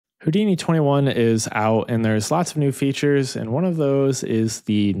Houdini 21 is out and there's lots of new features, and one of those is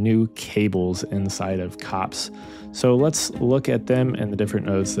the new cables inside of COPS. So let's look at them and the different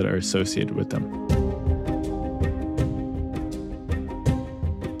nodes that are associated with them.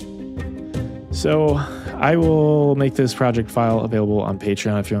 So I will make this project file available on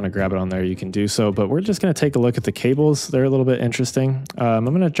Patreon. If you want to grab it on there, you can do so. But we're just going to take a look at the cables. They're a little bit interesting. I'm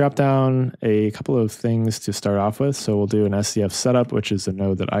going to drop down a couple of things to start off with. So we'll do an SDF setup, which is a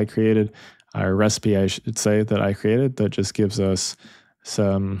node that I created, or recipe, I should say, that I created that just gives us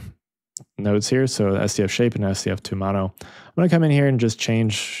some nodes here. So SDF shape and SDF to mono. I'm going to come in here and just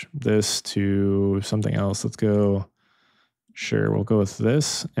change this to something else. Let's go. Sure, we'll go with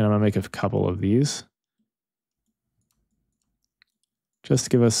this, and I'm gonna make a couple of these just to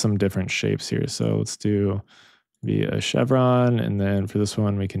give us some different shapes here. So let's do maybe a chevron, and then for this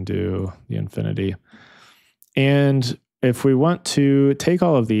one we can do the infinity. And if we want to take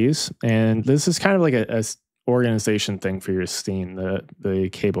all of these, and this is kind of like a organization thing for your scene, the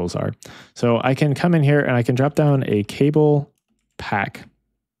cables are. So I can come in here and I can drop down a cable pack.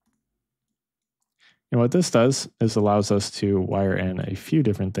 And what this does is allows us to wire in a few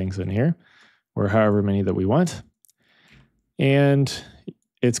different things in here, or however many that we want. And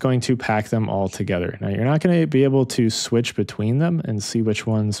it's going to pack them all together. Now, you're not going to be able to switch between them and see which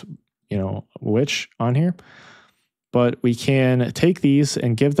ones, which on here. But we can take these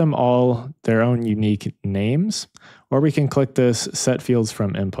and give them all their own unique names, or we can click this set fields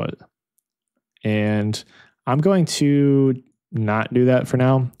from input. And I'm going to not do that for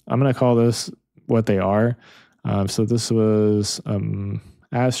now. I'm going to call this what they are. So this was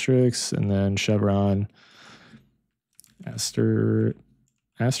asterisk and then chevron, asterisk.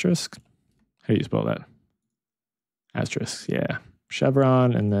 How do you spell that? Asterisk, yeah.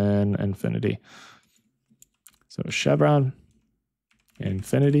 Chevron and then infinity. So chevron,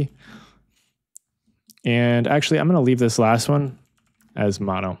 infinity. And actually, I'm going to leave this last one as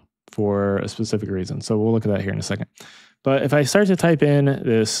mono for a specific reason. So we'll look at that here in a second. But if I start to type in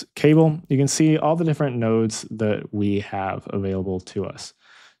this cable, you can see all the different nodes that we have available to us.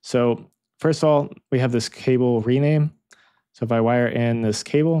 So first of all, we have this cable rename. So if I wire in this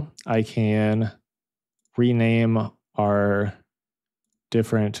cable, I can rename our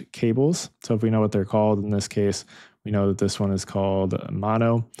different cables. So if we know what they're called, in this case, we know that this one is called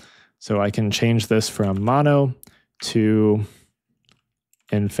mono. So I can change this from mono to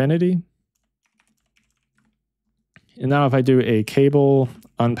infinity. And now if I do a cable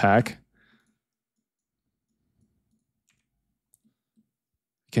unpack,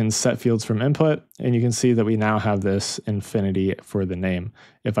 you can set fields from input, and you can see that we now have this infinity for the name.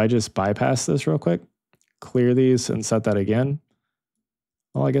 If I just bypass this real quick, clear these and set that again,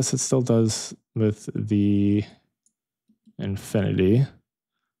 well, I guess it still does with the infinity. I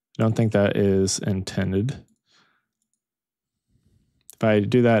don't think that is intended. If I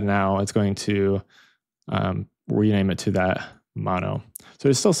do that now, it's going to rename it to that mono. So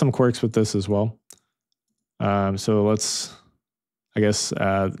there's still some quirks with this as well. So let's, I guess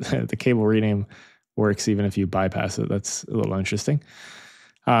the cable rename works even if you bypass it. That's a little interesting.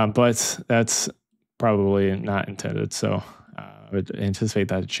 But that's probably not intended. So I would anticipate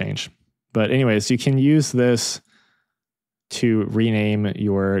that to change. But anyways, you can use this to rename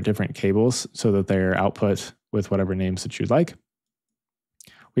your different cables so that they're output with whatever names that you'd like.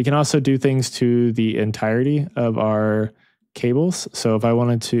 We can also do things to the entirety of our cables. So if I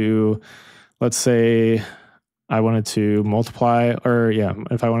wanted to, let's say I wanted to multiply,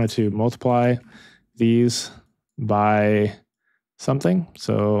 if I wanted to multiply these by something.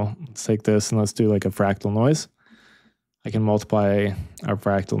 So let's take this and let's do like a fractal noise. I can multiply our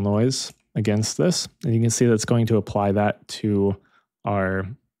fractal noise against this, and you can see that's going to apply that to our,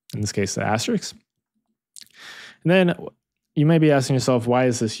 in this case, the asterisk. And then you may be asking yourself, why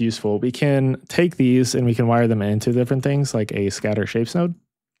is this useful? We can take these and we can wire them into different things like a scatter shapes node.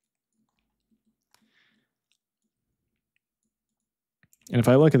 And if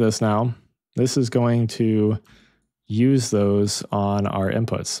I look at this now, this is going to use those on our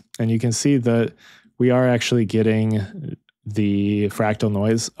inputs. And you can see that we are actually getting the fractal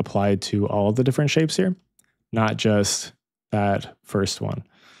noise applied to all of the different shapes here, not just that first one.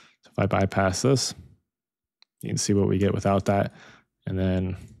 So if I bypass this, you can see what we get without that, and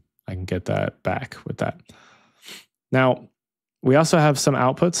then I can get that back with that. Now, we also have some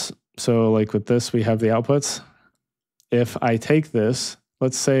outputs. So like with this, we have the outputs. If I take this,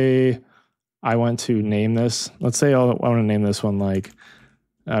 let's say I want to name this. Let's say I want to name this one like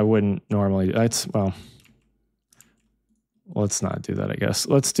I wouldn't normally. Well, let's not do that, I guess.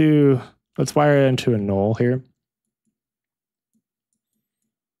 Let's wire it into a null here.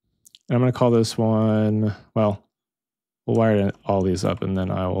 And I'm going to call this one, well, we'll wire all these up and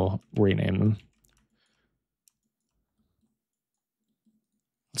then I will rename them.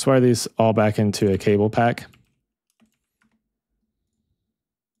 Let's wire these all back into a cable pack.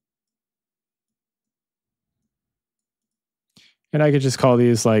 And I could just call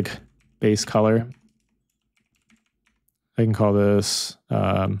these like base color. I can call this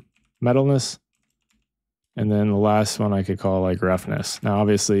metalness. And then the last one I could call like roughness. Now,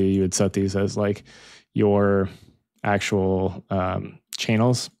 obviously you would set these as like your actual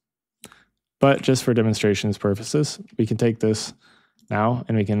channels, but just for demonstrations purposes, we can take this now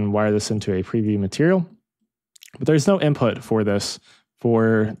and we can wire this into a preview material, but there's no input for this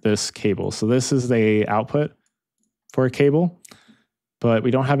cable. So this is the output for a cable, but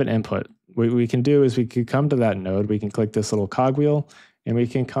we don't have an input. What we can do is we could come to that node, we can click this little cogwheel and we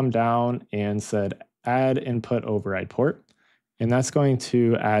can come down and said add input override port. And that's going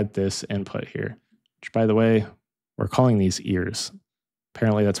to add this input here, which by the way, we're calling these ears.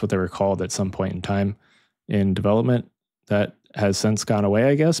 Apparently that's what they were called at some point in time in development. That has since gone away,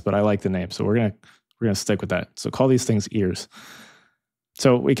 I guess, but I like the name. So we're gonna stick with that. So call these things ears.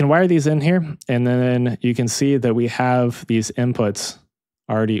 So we can wire these in here, and then you can see that we have these inputs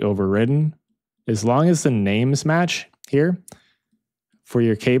already overridden. As long as the names match here for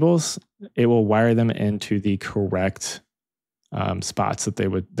your cables, it will wire them into the correct spots that they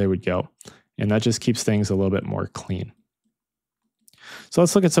would go. And that just keeps things a little bit more clean. So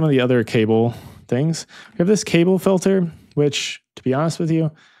let's look at some of the other cable things. We have this cable filter, which, to be honest with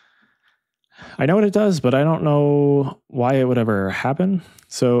you, I know what it does, but I don't know why it would ever happen.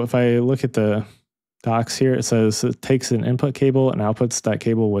 So if I look at the docs here, it says it takes an input cable and outputs that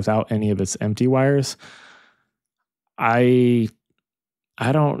cable without any of its empty wires. I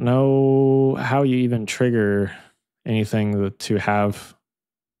don't know how you even trigger anything to have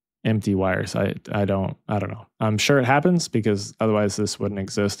empty wires. I don't know. I'm sure it happens because otherwise this wouldn't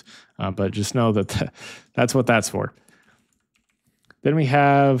exist. But just know that that's what that's for. Then we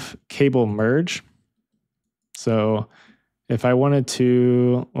have cable merge. So if I wanted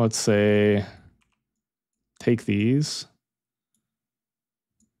to, let's say, take these,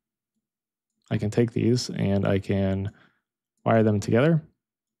 I can take these and I can wire them together.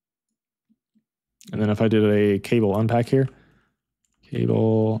 And then if I did a cable unpack here,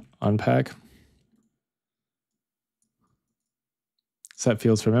 cable unpack, set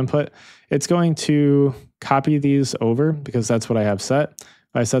fields from input, it's going to copy these over because that's what I have set.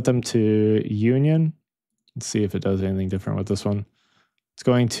 If I set them to union, let's see if it does anything different with this one. It's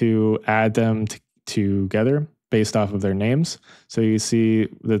going to add them together based off of their names. So you see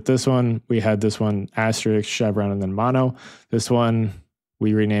that this one, we had this one asterisk, chevron, and then mono. This one,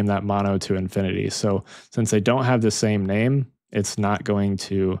 we renamed that mono to infinity. So since they don't have the same name, it's not going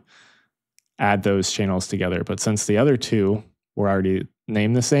to add those channels together. But since the other two were already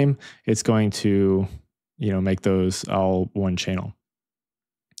named the same, it's going to, make those all one channel.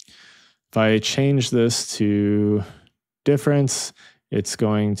 If I change this to difference, it's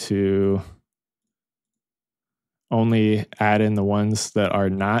going to only add in the ones that are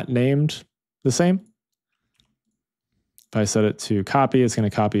not named the same. If I set it to copy, it's going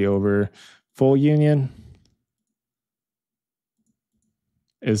to copy over full union.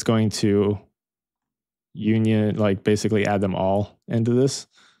 Is going to union, like basically add them all into this.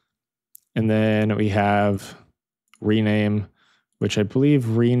 And then we have rename, which I believe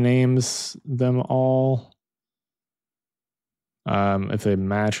renames them all. If they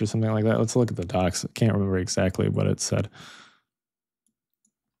match or something like that. Let's look at the docs. I can't remember exactly what it said.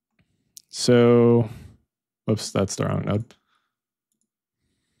 So, whoops, that's the wrong node.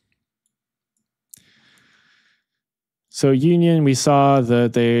 So union, we saw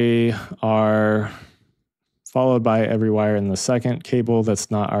that they are followed by every wire in the second cable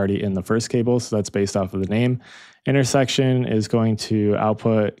that's not already in the first cable. So that's based off of the name. Intersection is going to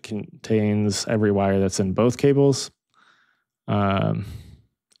output contains every wire that's in both cables. The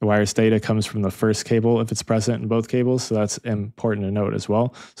wire's data comes from the first cable if it's present in both cables. So that's important to note as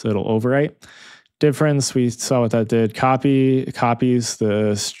well. So it'll overwrite. Difference, we saw what that did. Copies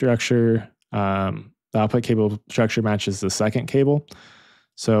the structure. The output cable structure matches the second cable.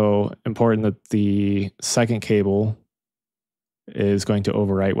 So important that the second cable is going to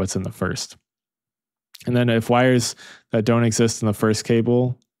overwrite what's in the first. And then if wires that don't exist in the first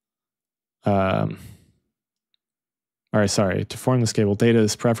cable, to form this cable, data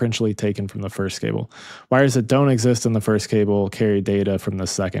is preferentially taken from the first cable. Wires that don't exist in the first cable carry data from the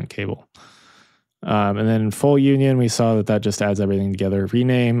second cable. And then full union, we saw that just adds everything together.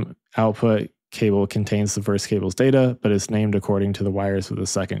 Rename, output, cable contains the first cable's data, but is named according to the wires of the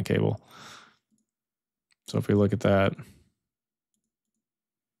second cable. So if we look at that,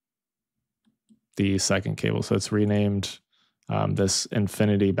 the second cable, so it's renamed this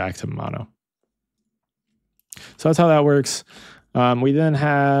infinity back to mono. So that's how that works. We then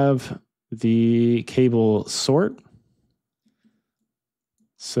have the cable sort.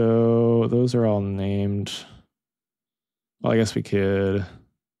 So those are all named. Well, I guess we could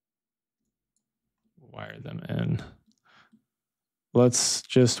wire them in. Let's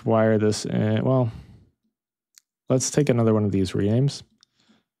just wire this in. Well, let's take another one of these renames.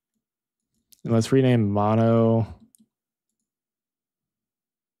 And let's rename mono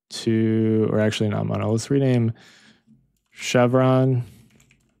to, or actually not mono, let's rename chevron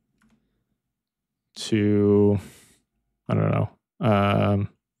to, I don't know,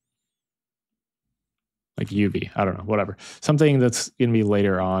 like UV, I don't know, whatever. Something that's gonna be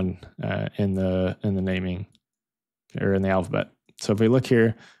later on in the naming or in the alphabet. So if we look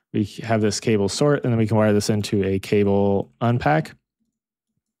here, we have this cable sort, and then we can wire this into a cable unpack.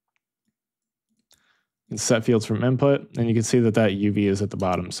 And set fields from input, and you can see that that UV is at the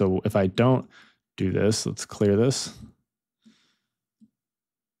bottom. So if I don't do this, let's clear this.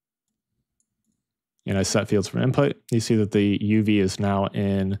 And I set fields from input, you see that the UV is now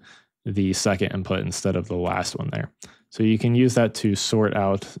in the second input instead of the last one there. So you can use that to sort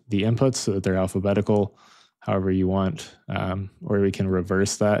out the inputs so that they're alphabetical, however you want, or we can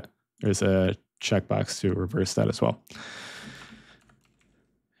reverse that. There's a checkbox to reverse that as well.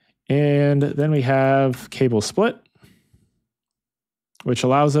 And then we have cable split, which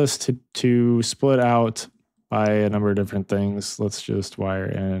allows us to split out by a number of different things. Let's just wire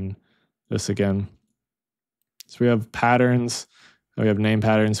in this again. So we have patterns, we have name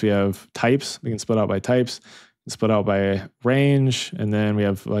patterns, we have types. We can split out by types, split out by range, and then we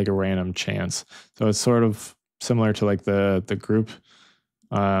have like a random chance. So it's sort of similar to like the group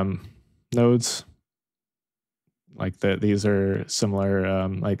nodes. Like these are similar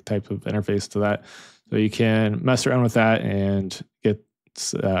like type of interface to that. So you can mess around with that and get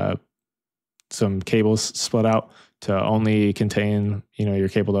some cables split out to only contain, your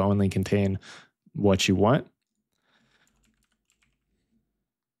cable to only contain what you want.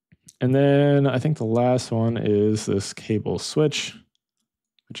 And then I think the last one is this cable switch,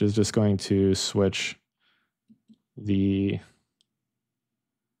 which is just going to switch the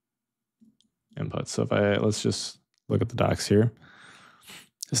inputs. So let's just look at the docs here.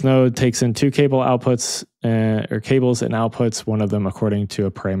 This node takes in two cable outputs or cables and outputs, one of them according to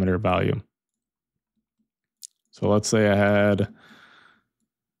a parameter value. So let's say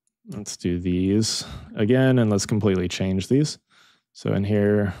let's do these again, and let's completely change these. So in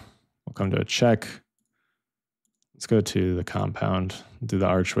here, we'll come to a check. Let's go to the compound, do the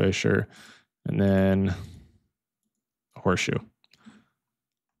archway, sure. And then a horseshoe.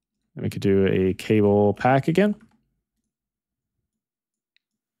 And we could do a cable pack again.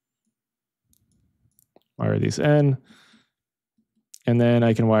 Wire these in. And then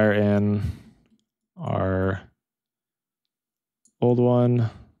I can wire in our old one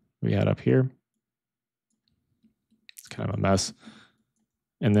we had up here. It's kind of a mess.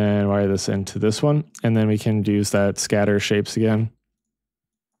 And then wire this into this one. And then we can use that scatter shapes again.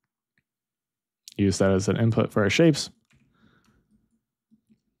 Use that as an input for our shapes.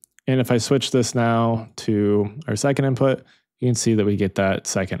 And if I switch this now to our second input, you can see that we get that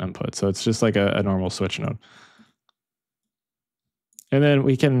second input. So it's just like a normal switch node. And then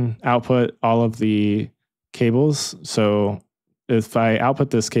we can output all of the cables. So if I output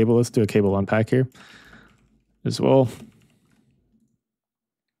this cable, let's do a cable unpack here as well.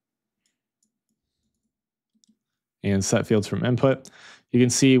 And set fields from input. You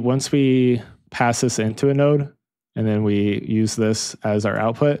can see once we pass this into a node, and then we use this as our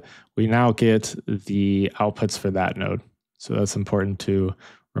output, we now get the outputs for that node. So that's important to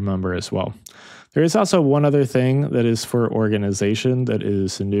remember as well. There is also one other thing that is for organization that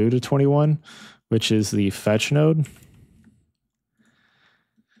is new to 21, which is the fetch node.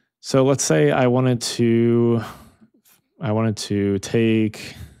 So let's say I wanted to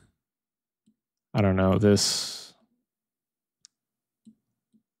take, I don't know, this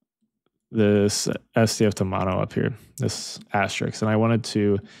SDF to mono up here, this asterisk, and I wanted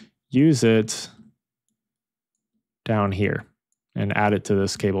to use it down here and add it to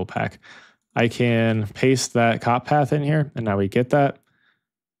this cable pack. I can paste that cop path in here, and now we get that.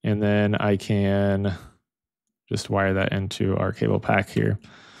 And then I can just wire that into our cable pack here.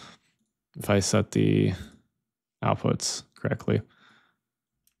 If I set the outputs correctly,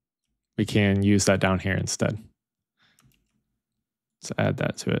 we can use that down here instead. Let's add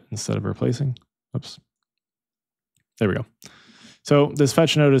that to it instead of replacing. Oops. There we go. So this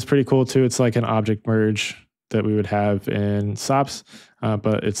fetch node is pretty cool too. It's like an object merge that we would have in SOPs,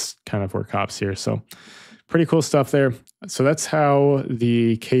 but it's kind of for cops here. So pretty cool stuff there. So that's how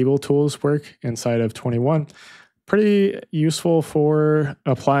the cable tools work inside of 21. Pretty useful for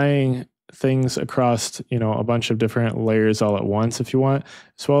applying things across, a bunch of different layers all at once if you want,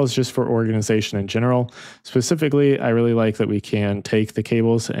 as well as just for organization in general. Specifically, I really like that we can take the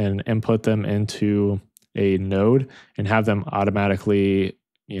cables and input them into a node and have them automatically,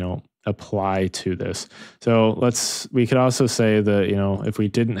 apply to this. So we could also say that, if we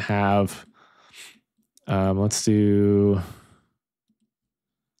didn't have, let's just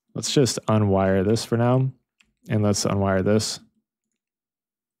unwire this for now, and let's unwire this.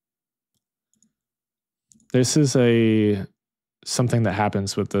 This is something that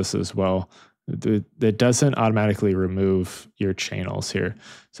happens with this as well. It doesn't automatically remove your channels here.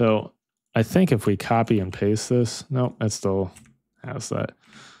 So I think if we copy and paste this, no, it still has that.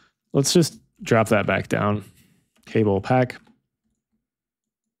 Let's just drop that back down. Cable pack.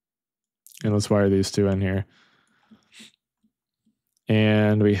 And let's wire these two in here.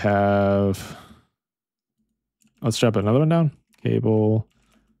 And we have, let's drop another one down. Cable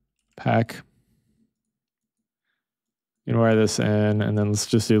pack. You can wire this in, and then let's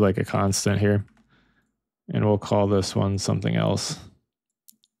just do like a constant here. And we'll call this one something else.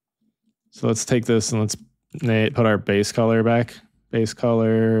 So let's take this and let's put our base color back. Base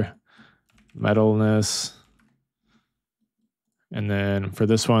color, metalness. And then for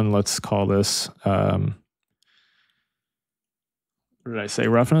this one, let's call this, what did I say?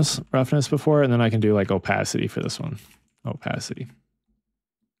 Roughness before. And then I can do like opacity for this one. Opacity.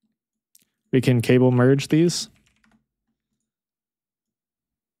 We can cable merge these.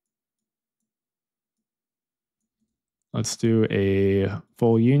 Let's do a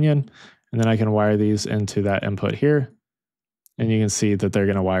full union, and then I can wire these into that input here. And you can see that they're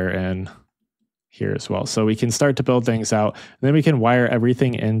going to wire in here as well. So we can start to build things out. And then we can wire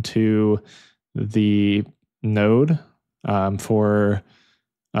everything into the node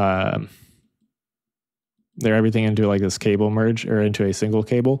everything into like this cable merge or into a single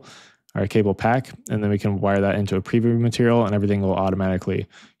cable or a cable pack. And then we can wire that into a preview material, and everything will automatically,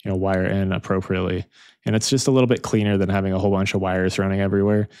 wire in appropriately. And it's just a little bit cleaner than having a whole bunch of wires running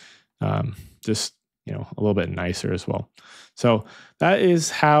everywhere. Just, a little bit nicer as well. So that is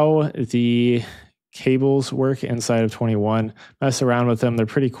how the cables work inside of 21. Mess around with them. They're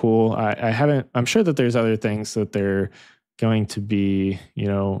pretty cool. I'm sure that there's other things that they're going to be,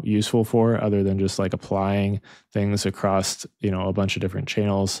 useful for other than just like applying things across, a bunch of different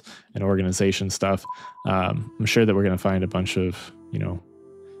channels and organization stuff. I'm sure that we're going to find a bunch of,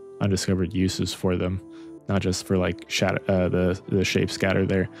 undiscovered uses for them, not just for like the shape scatter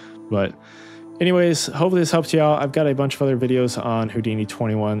there. But anyways, hopefully this helps you out. I've got a bunch of other videos on Houdini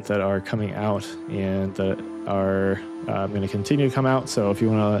 21 that are coming out and that are going to continue to come out. So if you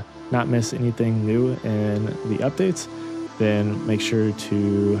want to not miss anything new in the updates, then make sure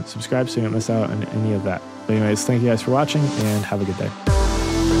to subscribe so you don't miss out on any of that. But anyways, thank you guys for watching and have a good day.